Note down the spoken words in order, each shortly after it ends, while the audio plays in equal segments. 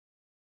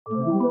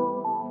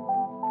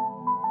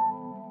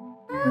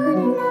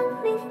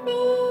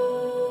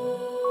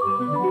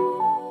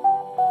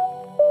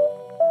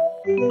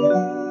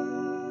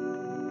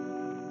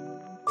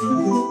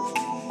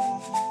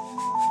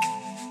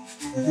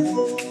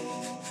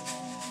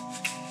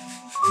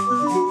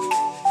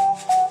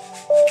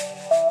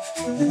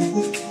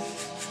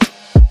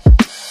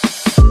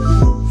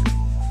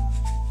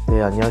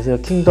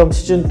안녕하세요. 킹덤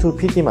시즌2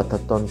 PD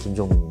맡았던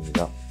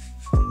김종민입니다.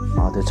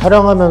 네,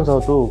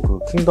 촬영하면서도 그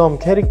킹덤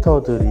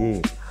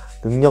캐릭터들이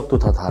능력도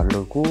다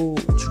다르고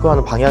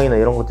추구하는 방향이나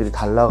이런 것들이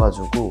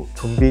달라가지고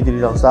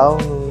좀비들이랑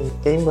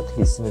싸우는 게임 같은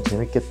게 있으면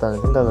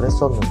재밌겠다는 생각을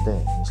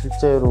했었는데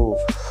실제로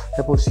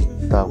해볼 수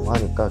있다고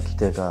하니까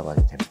기대가 많이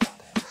됩니다.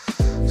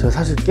 제가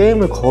사실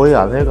게임을 거의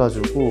안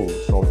해가지고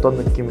어떤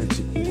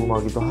느낌일지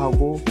궁금하기도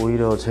하고,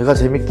 오히려 제가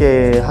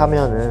재밌게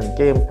하면은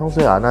게임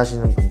평소에 안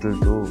하시는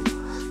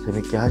분들도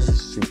재밌게 하실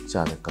수 있지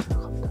않을까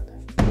생각합니다.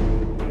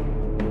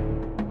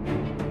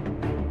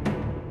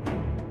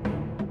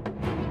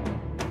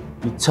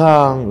 이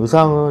창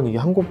의상은 이게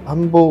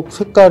한복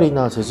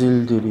색깔이나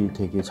재질들이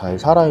되게 잘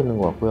살아있는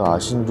것 같고요.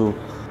 아신도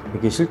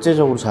되게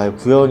실제적으로 잘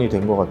구현이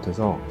된 것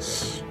같아서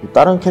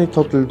다른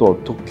캐릭터들도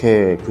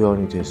어떻게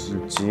구현이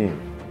됐을지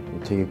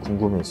되게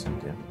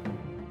궁금해지는데요.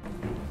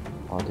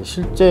 근데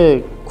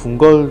실제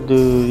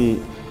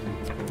궁궐들이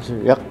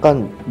사실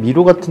약간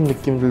미로 같은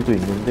느낌들도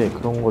있는데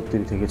그런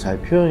것들이 되게 잘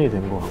표현이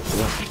된 것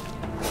같고요.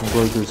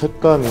 궁궐들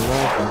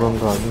색감이나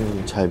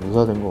공간감이 잘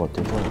묘사된 것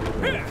같아서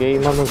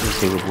게임하면서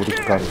되게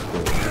몰입감 있게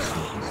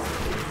했습니다.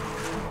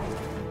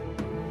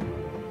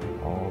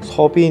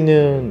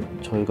 서비는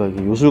저희가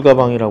이게 요술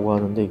가방이라고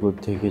하는데 이거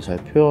되게 잘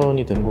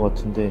표현이 된 것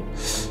같은데,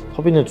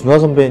 서비는 두나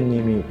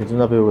선배님이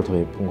배두나 배우가 더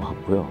예쁜 것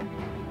같고요.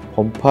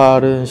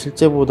 번팔은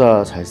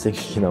실제보다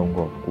잘생기게 나온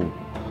것 같고,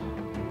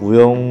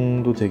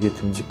 무영도 되게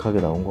듬직하게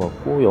나온 것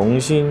같고,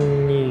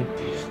 영신이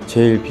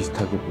제일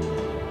비슷하게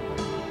보입니다.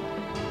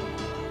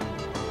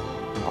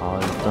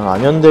 일단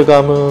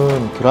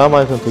안현대감은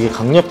드라마에서는 되게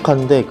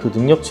강력한데 그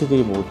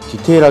능력치들이 뭐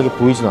디테일하게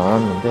보이진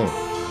않았는데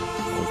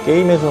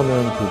게임에서는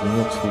그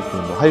능력치들이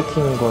뭐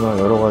핥히는 거나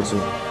여러가지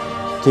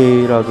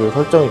디테일하게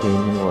설정이 되어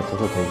있는 것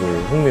같아서 되게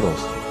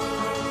흥미로웠어요.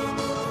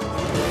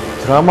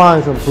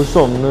 드라마에서는 볼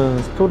수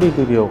없는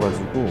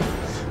스토리들이어가지고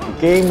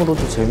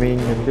게임으로도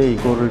재미있는데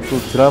이거를 또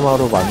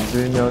드라마로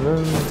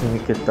만들면은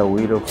재밌겠다,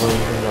 오히려 그런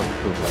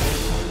생각도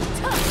많이.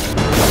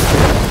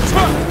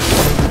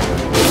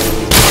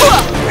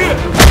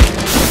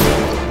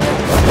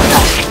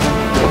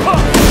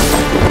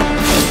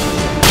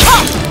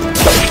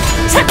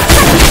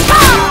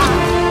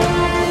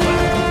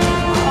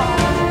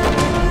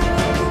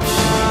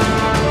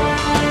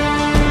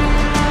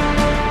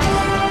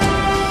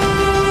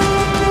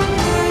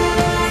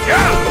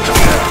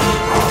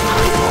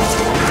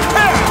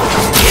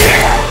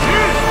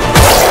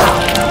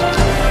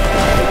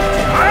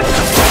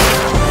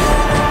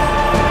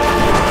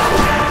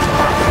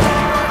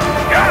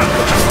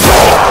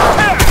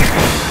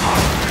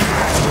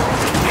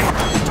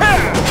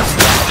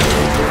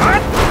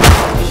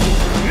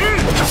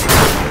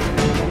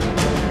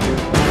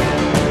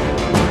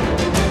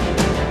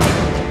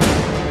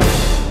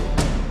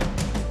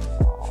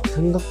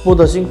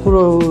 생각보다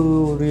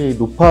싱크로율이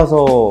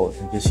높아서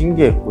되게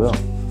신기했고요.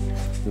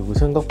 그리고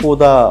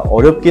생각보다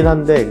어렵긴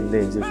한데,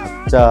 근데 이제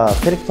각자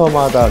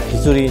캐릭터마다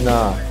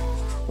기술이나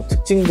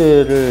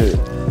특징들을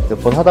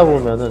몇 번 하다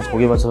보면은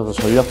거기에 맞춰서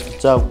전략도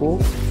짜고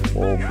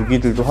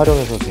무기들도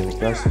활용해서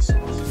재밌게 할 수 있을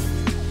것 같아요.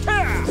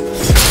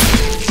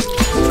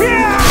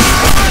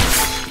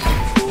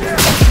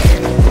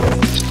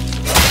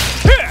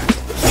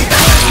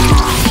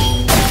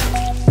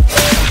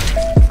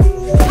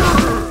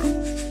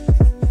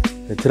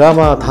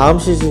 드라마 다음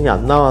시즌이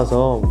안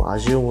나와서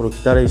아쉬움으로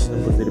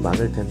기다리시는 분들이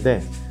많을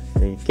텐데,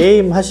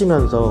 게임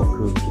하시면서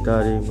그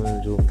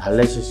기다림을 좀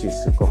달래실 수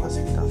있을 것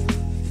같습니다.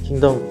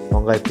 킹덤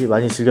왕가의 피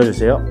많이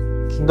즐겨주세요.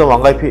 킹덤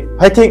왕가의 피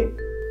화이팅!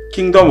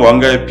 킹덤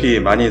왕가의 피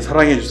많이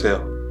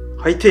사랑해주세요.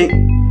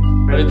 화이팅!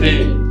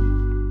 화이팅!